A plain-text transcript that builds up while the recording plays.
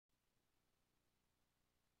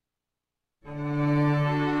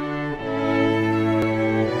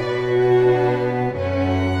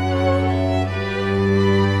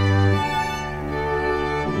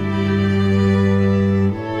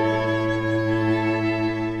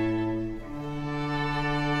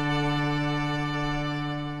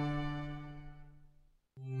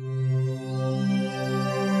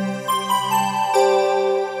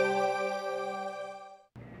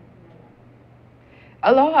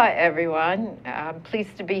Aloha, everyone. I'm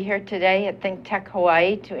pleased to be here today at ThinkTech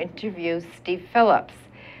Hawaii to interview Steve Phillips.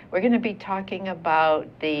 We're going to be talking about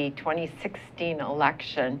the 2016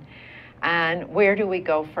 election and where do we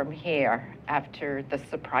go from here after the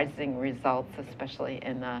surprising results, especially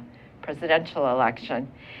in the presidential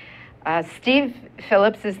election. Steve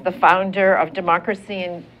Phillips is the founder of Democracy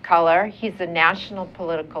in Color. He's a national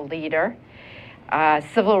political leader,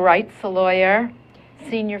 civil rights lawyer,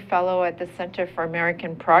 senior fellow at the Center for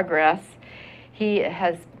American Progress. He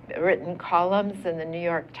has written columns in the New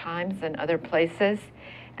York Times and other places,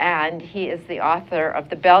 and he is the author of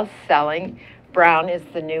the best-selling Brown is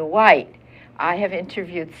the New White. I have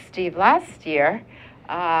interviewed Steve last year,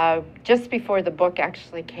 just before the book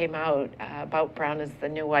actually came out about Brown is the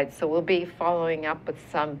New White. So we'll be following up with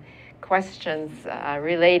some questions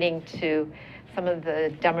relating to some of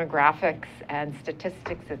the demographics and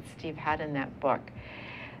statistics that Steve had in that book.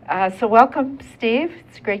 So welcome, Steve.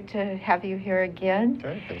 It's great to have you here again.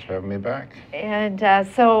 Okay, thanks for having me back. And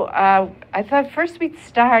so I thought first we'd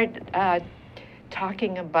start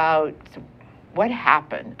talking about what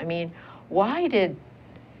happened. I mean, why did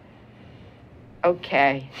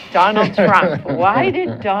Donald Trump, why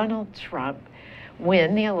did Donald Trump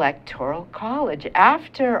win the Electoral College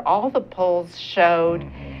after all the polls showed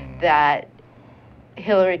that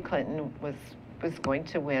Hillary Clinton was going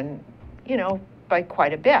to win, by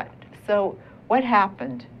quite a bit? So what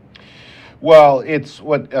happened? Well, it's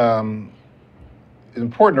what is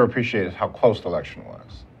important to appreciate is how close the election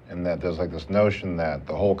was, and that there's like this notion that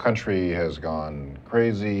the whole country has gone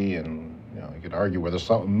crazy, and you could argue whether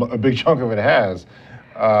a big chunk of it has,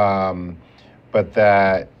 but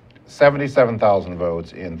that 77,000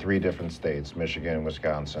 votes in 3 different states, Michigan,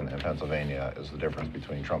 Wisconsin, and Pennsylvania, is the difference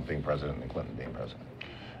between Trump being president and Clinton being president.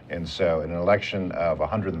 And so in an election of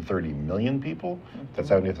 130 million people, that's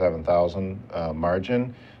 77,000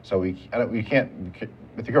 margin. So we can't,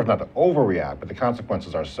 with the not to overreact, but the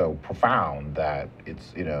consequences are so profound that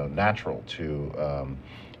it's natural to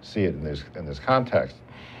see it in this context.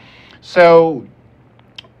 So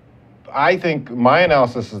I think my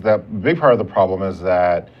analysis is that a big part of the problem is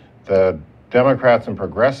that the Democrats and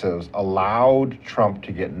progressives allowed Trump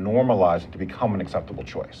to get normalized and to become an acceptable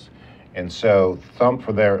choice. And so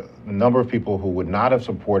the number of people who would not have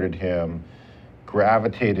supported him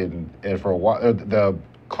gravitated, and for a while, the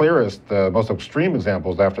clearest, the most extreme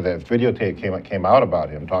examples after that videotape came out about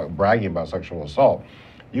him, bragging about sexual assault,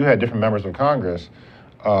 you had different members of Congress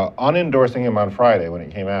unendorsing him on Friday when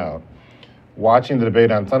it came out, watching the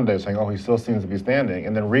debate on Sunday saying, oh, he still seems to be standing,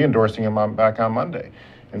 and then re-endorsing him back on Monday.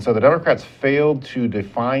 And so the Democrats failed to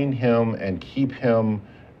define him and keep him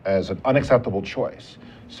as an unacceptable choice.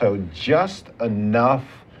 So just enough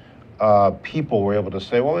people were able to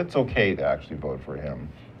say, well, it's okay to actually vote for him.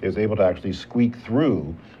 He was able to actually squeak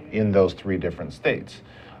through in those 3 different states.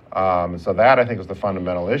 So that, I think, is the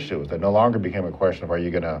fundamental issue, is that no longer became a question of are you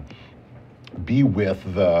going to be with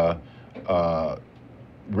the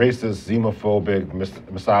racist, xenophobic,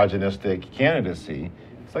 misogynistic candidacy.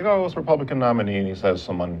 It's like, oh, it's a Republican nominee, and he says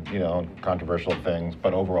some controversial things,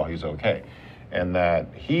 but overall he's okay. And that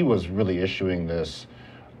he was really issuing this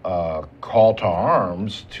call to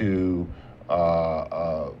arms to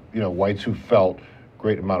whites who felt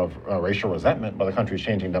great amount of racial resentment by the country's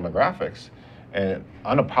changing demographics, and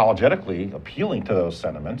unapologetically appealing to those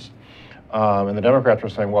sentiments. And the Democrats were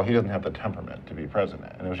saying, well, he doesn't have the temperament to be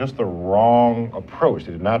president. And it was just the wrong approach.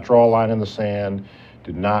 They did not draw a line in the sand,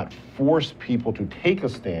 did not force people to take a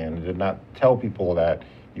stand, did not tell people that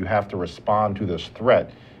you have to respond to this threat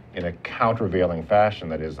in a countervailing fashion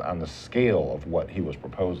that is on the scale of what he was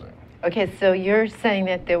proposing. Okay, so you're saying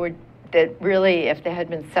that really, if there had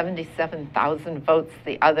been 77,000 votes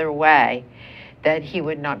the other way, that he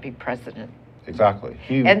would not be president. Exactly.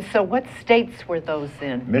 And so what states were those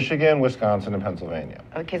in? Michigan, Wisconsin, and Pennsylvania.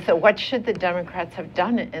 Okay, so what should the Democrats have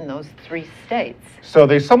done in those 3 states? So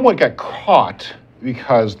they somewhat got caught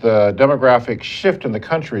because the demographic shift in the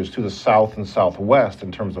country is to the south and southwest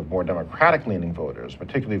in terms of more democratic-leaning voters,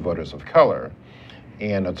 particularly voters of color.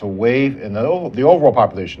 And it's away, in the overall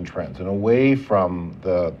population trends, and away from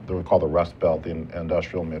what we call the Rust Belt, the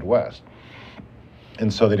industrial Midwest.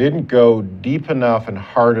 And so they didn't go deep enough and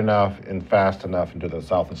hard enough and fast enough into the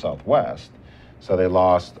south and southwest. So they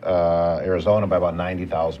lost Arizona by about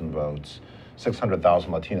 90,000 votes.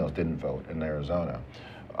 600,000 Latinos didn't vote in Arizona.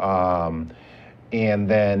 And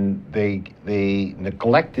then they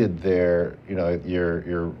neglected their,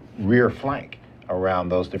 your rear flank around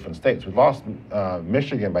those different states. We lost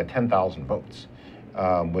Michigan by 10,000 votes,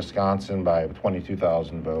 Wisconsin by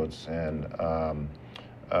 22,000 votes, and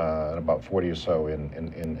about 40 or so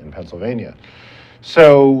in Pennsylvania.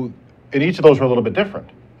 So, and each of those were a little bit different.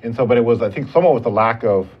 And so, but it was, I think, somewhat with the lack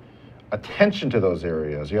of attention to those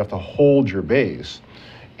areas. You have to hold your base.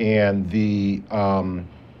 And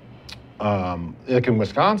like in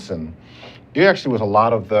Wisconsin, it actually was a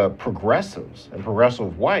lot of the progressives and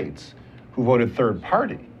progressive whites who voted third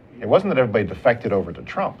party. It wasn't that everybody defected over to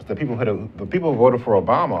Trump. It's the people who voted for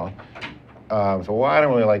Obama said, well, I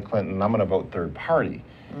don't really like Clinton. I'm going to vote third party.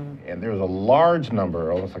 And there was a large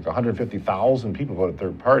number, almost like 150,000 people voted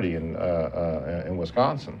third party in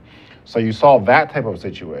Wisconsin. So you saw that type of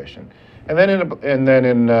situation. And then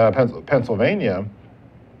in Pennsylvania,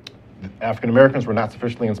 African Americans were not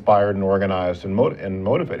sufficiently inspired and organized and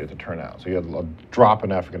motivated to turn out. So you had a drop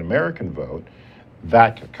in African American vote.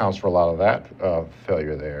 That accounts for a lot of that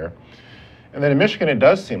failure there. And then in Michigan, it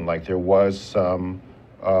does seem like there was some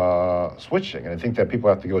switching. And I think that people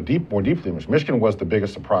have to go more deeply. Michigan was the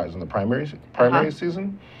biggest surprise in the primary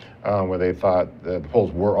season, where they thought the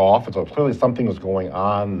polls were off. And so clearly something was going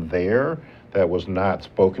on there that was not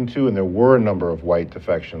spoken to. And there were a number of white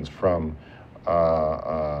defections from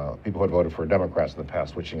people who had voted for Democrats in the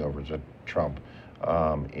past switching over to Trump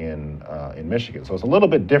in Michigan. So it's a little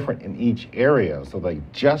bit different in each area. So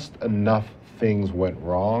like just enough things went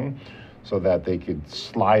wrong so that they could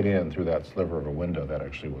slide in through that sliver of a window that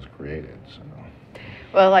actually was created. So.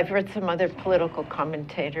 Well, I've read some other political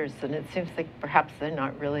commentators, and it seems like perhaps they're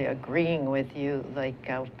not really agreeing with you. Like,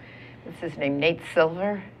 what's his name, Nate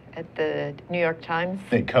Silver at the New York Times?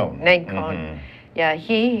 Nate Cohn. Nate Cohn.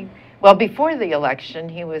 Yeah, well, before the election,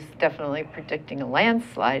 he was definitely predicting a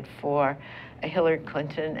landslide for Hillary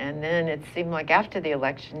Clinton, and then it seemed like after the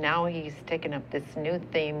election, now he's taken up this new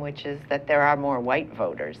theme, which is that there are more white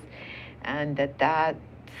voters, and that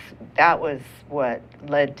was what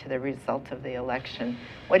led to the result of the election.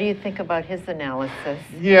 What do you think about his analysis?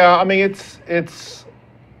 Yeah, I mean, it's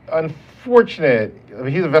unfortunate. I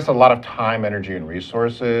mean, he's invested a lot of time, energy, and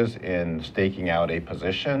resources in staking out a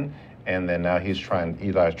position, and then now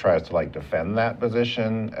Eli tries to like defend that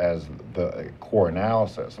position as the core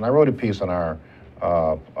analysis. And I wrote a piece on our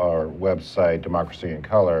website, Democracy in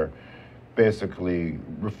Color, basically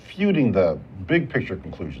refuting the big picture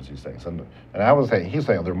conclusions he's saying. And I was saying, he's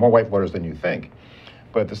saying there are more white voters than you think.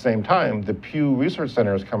 But at the same time, the Pew Research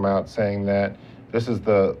Center has come out saying that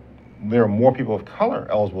there are more people of color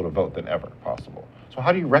eligible to vote than ever possible. So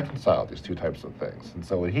how do you reconcile these two types of things? And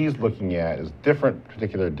so what he's looking at is different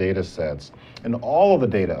particular data sets, and all of the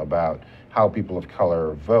data about how people of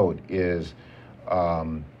color vote is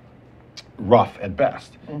rough at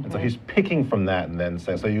best. And so he's picking from that and then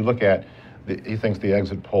saying, so you look at, he thinks the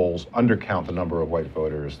exit polls undercount the number of white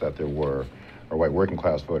voters that there were, or white working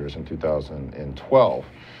class voters in 2012.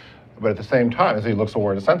 But at the same time, as he looks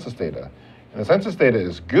over the census data, and the census data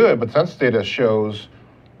is good, but the census data shows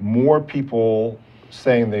more people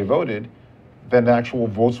saying they voted than the actual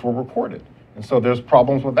votes were recorded. And so there's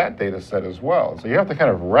problems with that data set as well. So you have to kind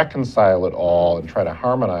of reconcile it all and try to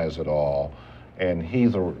harmonize it all. And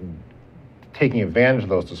he's taking advantage of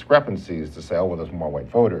those discrepancies to say, oh, well, there's more white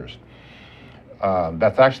voters.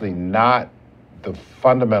 That's actually not the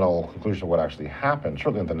fundamental conclusion of what actually happened,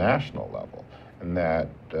 certainly at the national level, and that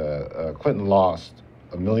Clinton lost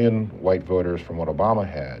 1 million white voters from what Obama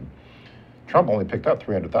had. Trump only picked up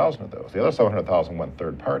 300,000 of those. The other 700,000 went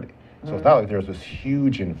third party. So it's not like there's this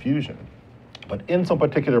huge infusion. But in some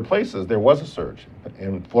particular places, there was a surge.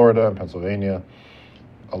 In Florida and Pennsylvania,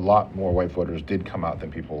 a lot more white voters did come out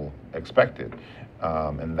than people expected.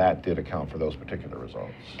 And that did account for those particular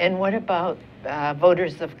results. And what about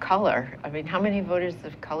voters of color? I mean, how many voters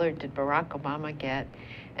of color did Barack Obama get?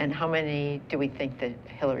 And how many do we think that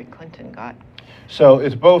Hillary Clinton got? So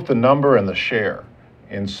it's both the number and the share.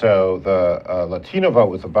 And so the Latino vote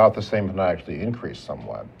was about the same, but not actually increased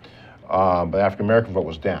somewhat. But the African American vote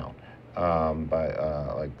was down by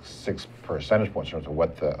like 6 percentage points in terms of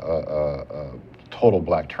what the total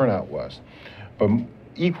black turnout was. But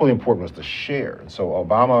equally important was the share. And so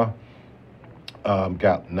Obama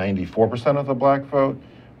got 94% of the black vote.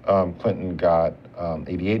 Clinton got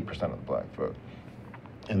 88% of the black vote.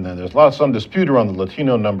 And then there's some dispute around the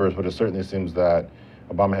Latino numbers, but it certainly seems that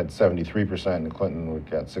Obama had 73% and Clinton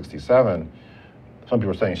got 67%. Some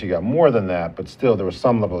people are saying she got more than that, but still there was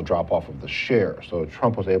some level of drop off of the share. So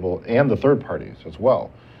Trump was able, and the third parties as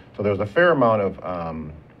well. So there was a fair amount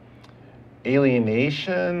of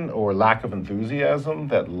alienation or lack of enthusiasm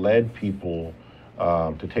that led people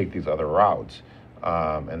to take these other routes.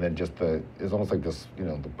 And then it's almost like this,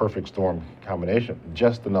 the perfect storm combination.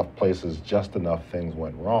 Just enough places, just enough things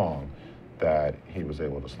went wrong that he was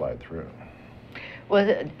able to slide through. Well,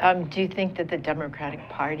 do you think that the Democratic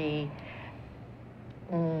Party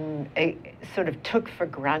sort of took for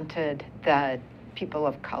granted that people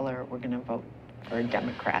of color were going to vote for a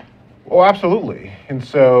Democrat. Well, absolutely. And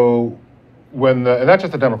so and that's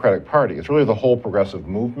just the Democratic Party, it's really the whole progressive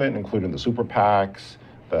movement, including the super PACs,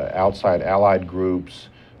 the outside allied groups.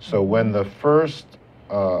 So when the first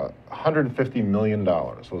 $150 million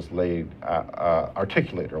was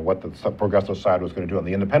articulated, or what the progressive side was going to do on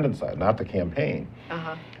the independent side, not the campaign,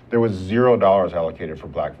 there was $0 allocated for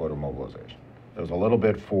black voter mobilization. There was a little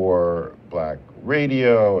bit for black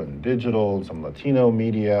radio and digital, some Latino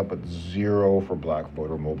media, but zero for black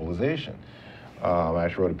voter mobilization. I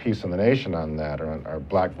actually wrote a piece in The Nation on that, are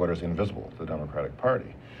black voters invisible to the Democratic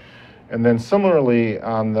Party? And then similarly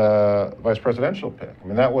on the vice presidential pick, I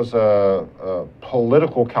mean, that was a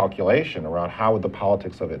political calculation around how would the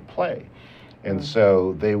politics of it play. And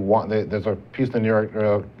so there's a piece in the New York,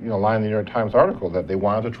 line in the New York Times article that they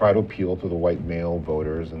wanted to try to appeal to the white male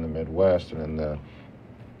voters in the Midwest and in the,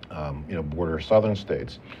 border southern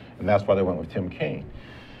states. And that's why they went with Tim Kaine.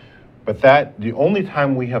 But the only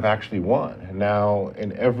time we have actually won, and now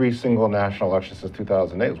in every single national election since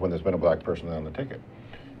 2008 is when there's been a black person on the ticket.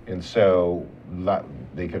 And so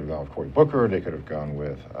they could have gone with Cory Booker, they could have gone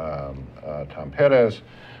with Tom Perez,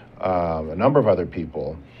 a number of other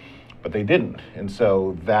people, but they didn't. And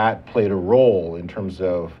so that played a role in terms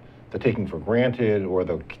of the taking for granted or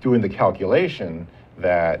doing the calculation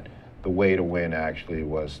that the way to win actually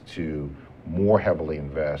was to more heavily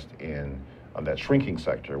invest in that shrinking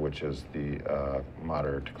sector, which is the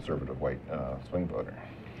moderate to conservative white swing voter.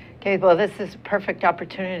 Okay, well, this is a perfect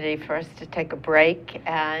opportunity for us to take a break,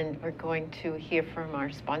 and we're going to hear from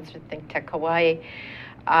our sponsor, ThinkTech Hawaii.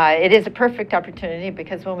 It is a perfect opportunity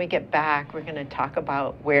because when we get back, we're going to talk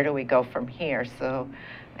about where do we go from here. So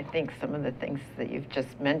I think some of the things that you've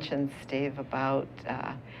just mentioned, Steve, about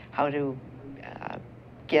how to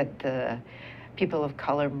get the people of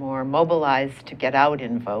color more mobilized to get out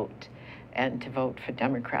and vote and to vote for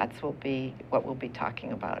Democrats will be what we'll be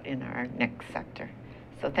talking about in our next sector.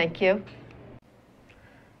 So thank you.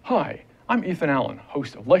 Hi, I'm Ethan Allen,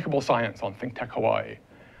 host of Likeable Science on ThinkTech Hawaii.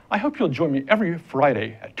 I hope you'll join me every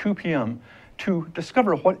Friday at 2 p.m. to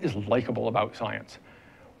discover what is likable about science.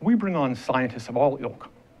 We bring on scientists of all ilk,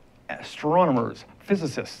 astronomers,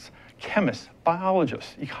 physicists, chemists,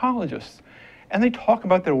 biologists, ecologists, and they talk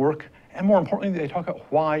about their work, and more importantly, they talk about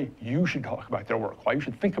why you should talk about their work, why you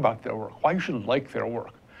should think about their work, why you should like their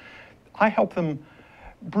work. I help them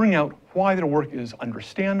bring out why their work is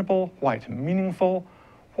understandable, why it's meaningful,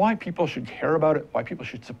 why people should care about it, why people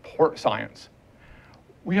should support science.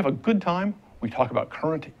 We have a good time. We talk about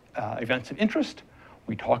current events of interest.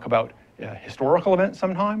 We talk about historical events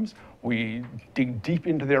sometimes. We dig deep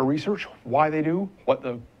into their research, why they do, what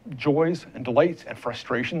the joys and delights and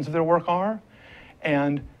frustrations of their work are.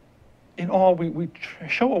 And in all, we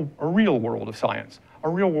show a real world of science, a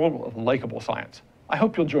real world of likable science. I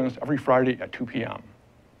hope you'll join us every Friday at 2 p.m.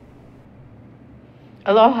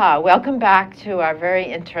 Aloha, welcome back to our very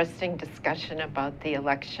interesting discussion about the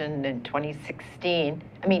election in 2016.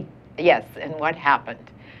 Yes, and what happened.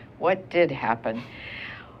 What did happen?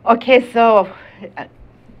 Okay, so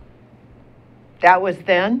that was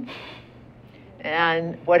then.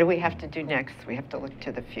 And what do we have to do next? We have to look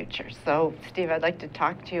to the future. So, Steve, I'd like to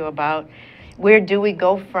talk to you about where do we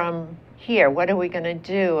go from here? What are we going to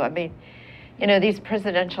do? These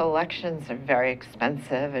presidential elections are very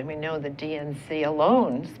expensive, and we know the DNC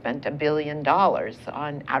alone spent $1 billion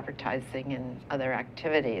on advertising and other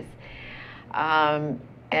activities.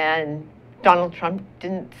 And Donald Trump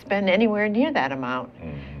didn't spend anywhere near that amount.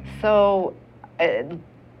 So it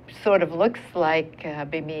sort of looks like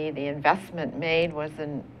maybe the investment made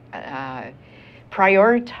wasn't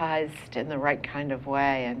prioritized in the right kind of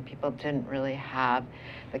way, and people didn't really have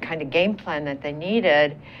the kind of game plan that they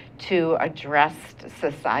needed to address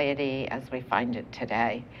society as we find it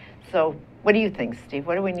today. So what do you think, Steve?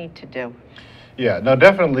 What do we need to do? Yeah, no,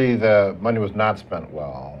 definitely the money was not spent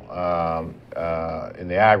well in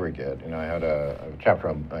the aggregate. I had a chapter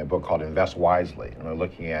on my book called Invest Wisely,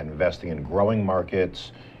 looking at investing in growing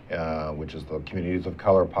markets, which is the communities of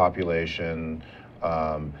color population,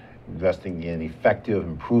 investing in effective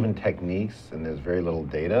and proven techniques, and there's very little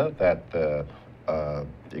data that the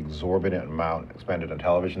exorbitant amount expended on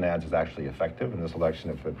television ads is actually effective. In this election,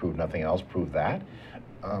 if it proved nothing else, proved that.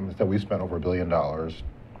 That we spent over $1 billion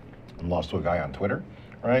and lost to a guy on Twitter,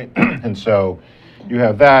 right? And so you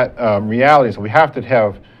have that reality. So we have to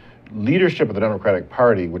have leadership of the Democratic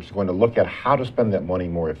Party, which is going to look at how to spend that money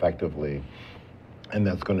more effectively, and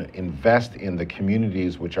that's going to invest in the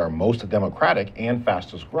communities which are most democratic and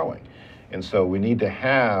fastest growing. And so we need to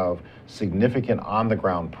have significant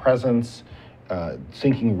on-the-ground presence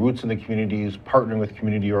sinking roots in the communities, partnering with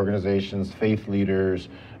community organizations, faith leaders,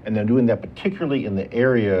 and then doing that particularly in the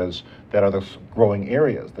areas that are the growing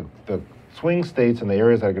areas, the swing states and the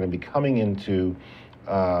areas that are going to be coming into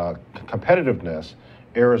competitiveness,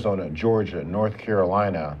 Arizona, Georgia, North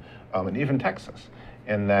Carolina, and even Texas.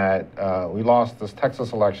 And that we lost this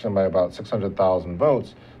Texas election by about 600,000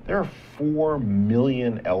 votes. There are 4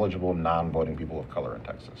 million eligible non-voting people of color in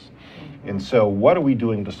Texas. Mm-hmm. And so what are we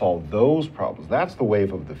doing to solve those problems? That's the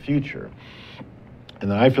wave of the future. And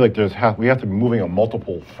then I feel like we have to be moving on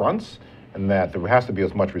multiple fronts, and that there has to be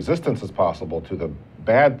as much resistance as possible to the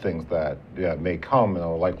bad things that may come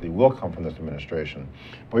and likely will come from this administration.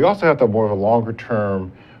 But we also have to have more of a longer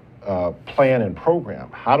term plan and program.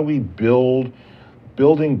 How do we build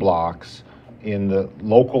building blocks in the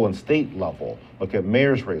local and state level? Look at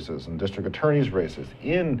mayor's races and district attorneys' races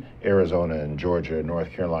in Arizona and Georgia and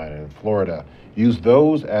North Carolina and Florida. Use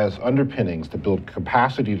those as underpinnings to build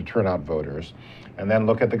capacity to turn out voters. And then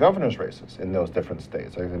look at the governor's races in those different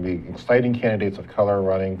states. There can be exciting candidates of color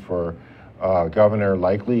running for governor,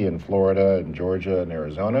 likely in Florida and Georgia and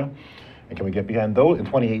Arizona. And can we get behind those in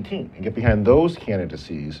 2018 and get behind those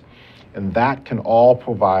candidacies? And that can all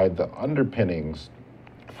provide the underpinnings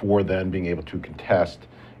for then being able to contest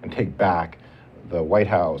and take back the White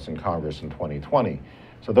House and Congress in 2020.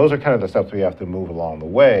 So those are kind of the steps we have to move along the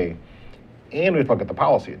way. And we have to look at the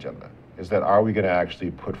policy agenda. Is that, are we going to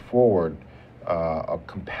actually put forward a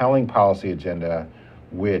compelling policy agenda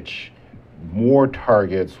which more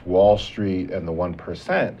targets Wall Street and the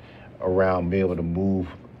 1% around being able to move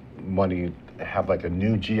money, have like a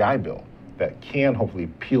new GI Bill that can hopefully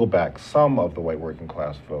peel back some of the white working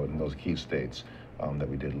class vote in those key states that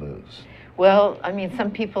we did lose? Well, I mean,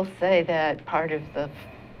 some people say that part of the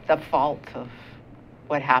fault of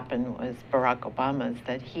what happened was Barack Obama's,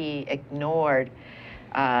 that he ignored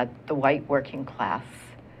the white working class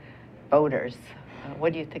voters.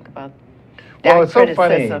 What do you think about that? Well, it's criticism? So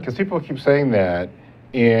funny because people keep saying that,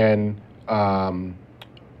 and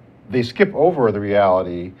they skip over the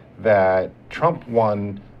reality that Trump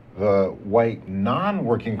won the white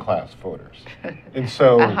non-working class voters. And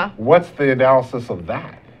so what's the analysis of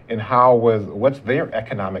that? And what's their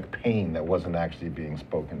economic pain that wasn't actually being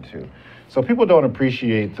spoken to? So people don't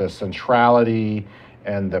appreciate the centrality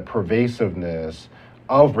and the pervasiveness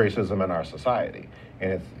of racism in our society.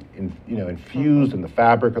 And it's infused in the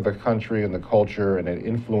fabric of the country and the culture, and it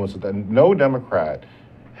influences. And no Democrat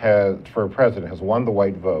for president has won the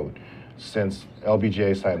white vote since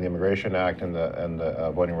LBJ signed the Immigration Act and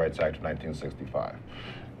the Voting Rights Act of 1965.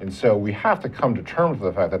 And so we have to come to terms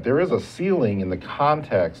with the fact that there is a ceiling in the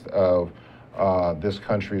context of this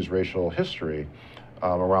country's racial history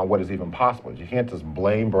around what is even possible. You can't just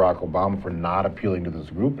blame Barack Obama for not appealing to this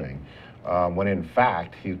grouping, when in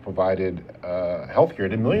fact he's provided health care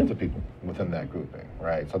to millions of people within that grouping,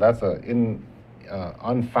 right? So that's an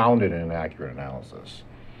unfounded and inaccurate analysis.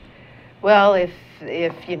 Well, if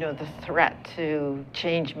the threat to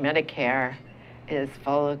change Medicare is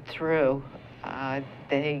followed through,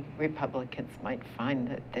 the Republicans might find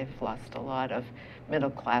that they've lost a lot of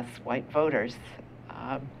middle-class white voters.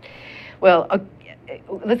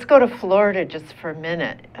 Let's go to Florida just for a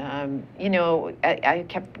minute. I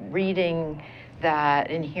kept reading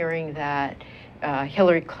that and hearing that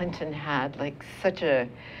Hillary Clinton had like such a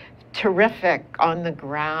terrific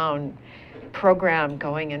on-the-ground program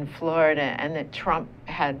going in Florida, and that Trump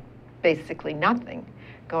had basically nothing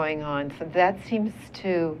going on. So that seems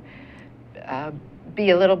to be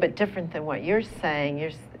a little bit different than what you're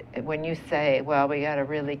saying. When you say, well, we got to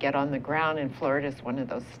really get on the ground, and Florida's one of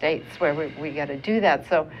those states where we got to do that.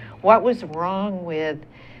 So what was wrong with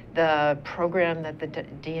the program that the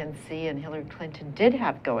DNC and Hillary Clinton did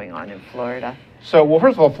have going on in Florida? So, well,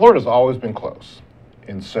 first of all, Florida's always been close.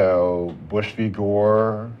 And so Bush v.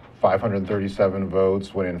 Gore, 537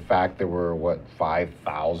 votes, when in fact there were,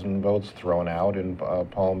 5,000 votes thrown out in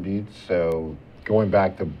Palm Beach. So going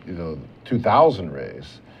back to the 2000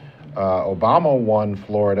 race, Obama won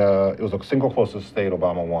Florida. It was the single closest state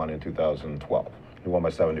Obama won in 2012. He won by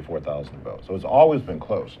 74,000 votes. So it's always been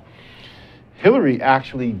close. Hillary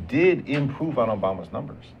actually did improve on Obama's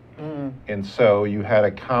numbers. And so you had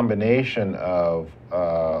a combination of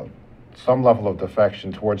some level of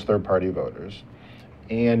defection towards third-party voters.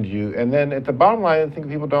 And then at the bottom line, I think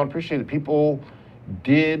people don't appreciate it. People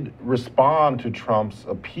did respond to Trump's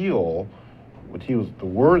appeal. The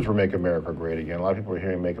words were "Make America Great Again." A lot of people were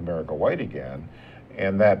hearing "Make America White Again,"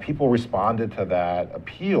 and that people responded to that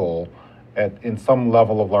appeal in some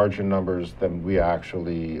level of larger numbers than we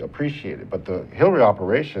actually appreciated. But the Hillary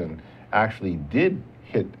operation actually did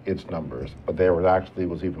hit its numbers, but there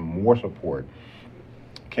was even more support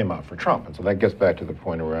came out for Trump. And so that gets back to the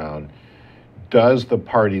point around, does the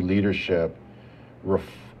party leadership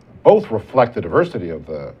both reflect the diversity of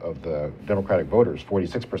the Democratic voters,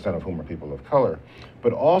 46% of whom are people of color,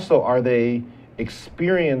 but also are they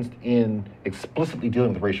experienced in explicitly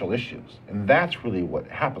dealing with racial issues? And that's really what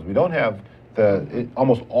happens. We don't have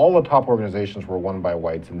almost all the top organizations were won by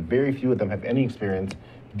whites, and very few of them have any experience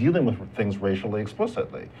dealing with things racially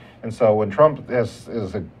explicitly. And so when Trump is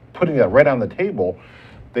putting that right on the table,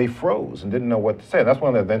 they froze and didn't know what to say. And that's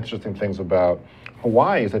one of the interesting things about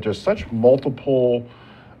Hawaii, is that there's such multiple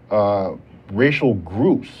racial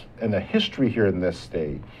groups and the history here in this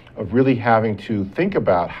state of really having to think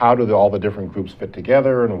about how do all the different groups fit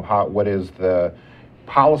together, and what is the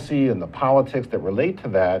policy and the politics that relate to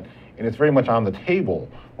that. And it's very much on the table,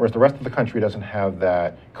 whereas the rest of the country doesn't have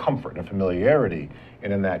that comfort and familiarity.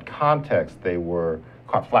 And in that context, they were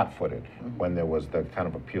caught flat-footed when there was the kind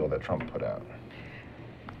of appeal that Trump put out.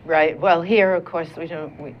 Right. Well, here, of course,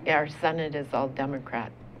 our Senate is all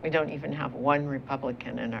Democrat. We don't even have one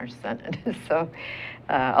Republican in our Senate. So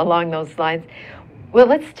along those lines, well,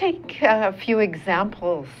 let's take a few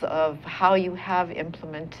examples of how you have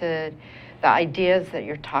implemented the ideas that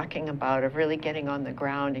you're talking about of really getting on the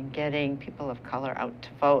ground and getting people of color out to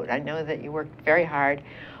vote. I know that you worked very hard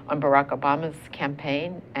on Barack Obama's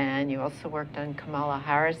campaign, and you also worked on Kamala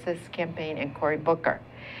Harris's campaign and Cory Booker.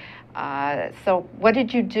 So what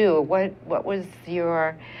did you do? What was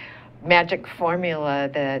your magic formula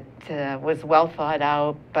that was well thought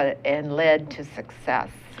out and led to success?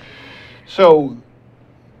 So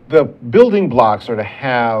the building blocks are to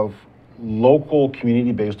have local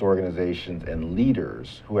community-based organizations and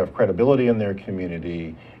leaders who have credibility in their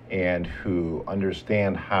community and who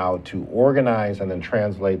understand how to organize and then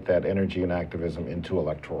translate that energy and activism into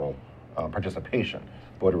electoral participation,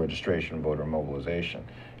 voter registration, voter mobilization.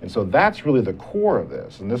 And so that's really the core of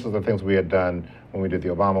this. And this is the things we had done when we did the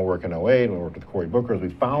Obama work in 08, and we worked with Cory Booker, is we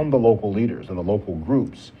found the local leaders and the local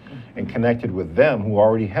groups and connected with them who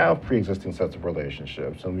already have pre-existing sets of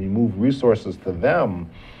relationships, and we move resources to them.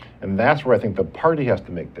 And that's where I think the party has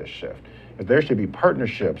to make this shift. If there should be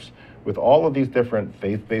partnerships with all of these different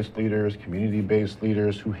faith-based leaders, community-based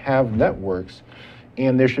leaders who have networks,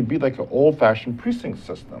 and there should be like an old-fashioned precinct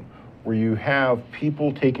system where you have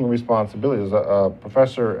people taking responsibility. There's a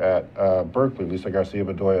professor at Berkeley, Lisa Garcia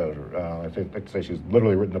Bedoya, I think to say she's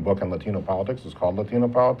literally written a book on Latino politics. It's called Latino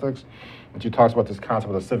Politics, and she talks about this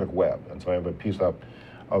concept of the civic web. And so I have a piece up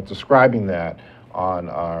describing that on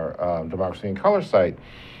our Democracy in Color site,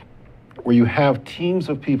 where you have teams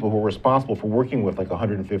of people who are responsible for working with like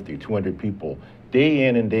 150, 200 people day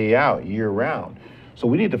in and day out, year round. So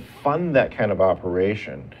we need to fund that kind of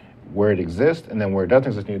operation where it exists, and then where it doesn't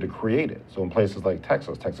exist, you need to create it. So in places like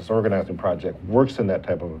Texas Organizing Project works in that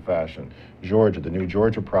type of a fashion. Georgia, the New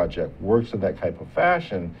Georgia Project works in that type of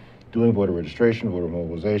fashion, doing voter registration, voter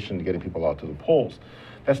mobilization, getting people out to the polls.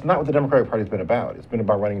 That's not what the Democratic Party's been about. It's been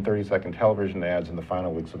about running 30-second television ads in the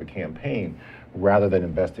final weeks of a campaign, rather than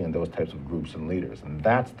investing in those types of groups and leaders. And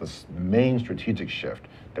that's the main strategic shift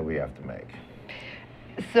that we have to make.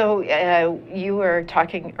 So you were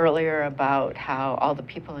talking earlier about how all the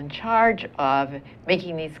people in charge of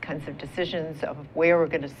making these kinds of decisions of where we're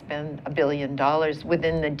going to spend $1 billion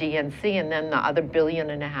within the DNC, and then the other $1.5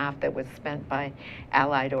 billion that was spent by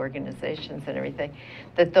allied organizations and everything,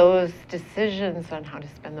 that those decisions on how to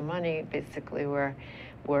spend the money basically were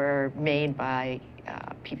made by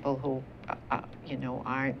people who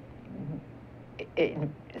aren't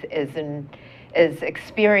as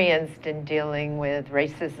experienced in dealing with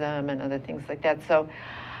racism and other things like that. So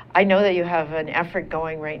I know that you have an effort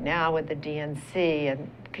going right now with the DNC, and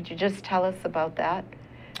could you just tell us about that?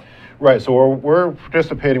 Right, so we're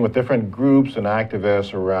participating with different groups and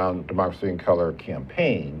activists around Democracy in Color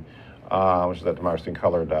campaign, which is at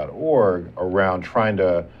democracyincolor.org, around trying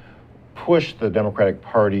to push the Democratic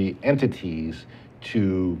Party entities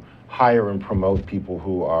to hire and promote people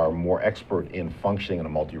who are more expert in functioning in a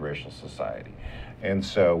multiracial society. And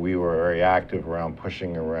so we were very active around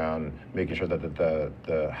pushing around making sure that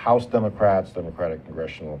the House Democrats, Democratic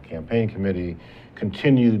Congressional Campaign Committee,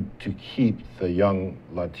 continued to keep the young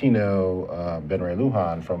Latino Ben Ray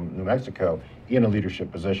Lujan from New Mexico in a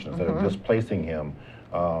leadership position instead of displacing him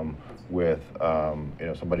with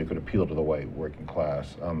somebody who could appeal to the white working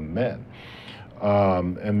class men.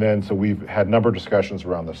 And then so we've had a number of discussions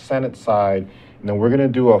around the Senate side, and then we're going to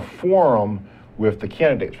do a forum with the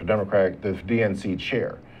candidates for the DNC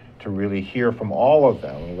chair, to really hear from all of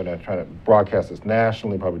them. We're going to try to broadcast this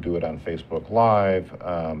nationally, probably do it on Facebook Live,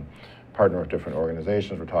 partner with different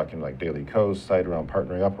organizations. We're talking like Daily Coast site around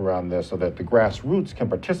partnering up around this so that the grassroots can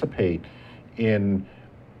participate in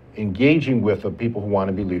engaging with the people who want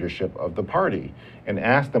to be leadership of the party and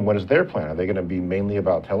ask them what is their plan. Are they going to be mainly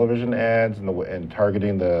about television ads and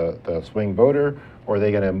targeting the swing voter, or are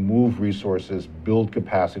they going to move resources, build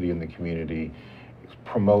capacity in the community,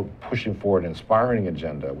 promote pushing forward an inspiring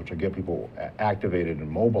agenda, which will get people activated and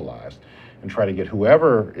mobilized, and try to get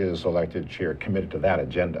whoever is elected chair committed to that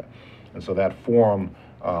agenda. And so that forum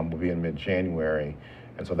will be in mid-January,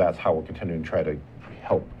 and so that's how we're continuing to try to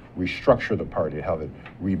help restructure the party, how it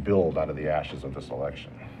rebuild out of the ashes of this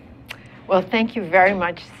election. Well, thank you very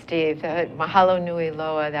much, Steve. Mahalo nui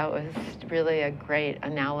loa. That was really a great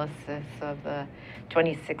analysis of the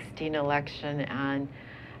 2016 election, and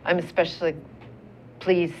I'm especially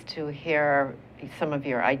pleased to hear some of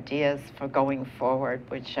your ideas for going forward,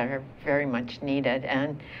 which are very much needed.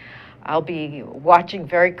 And I'll be watching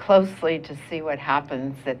very closely to see what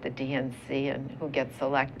happens at the DNC and who gets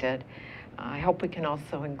elected. I hope we can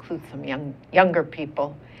also include some younger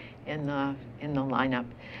people in the lineup.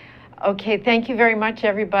 Okay, thank you very much,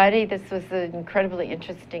 everybody. This was an incredibly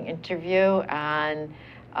interesting interview, and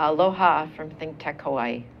aloha from ThinkTech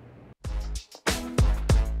Hawaii.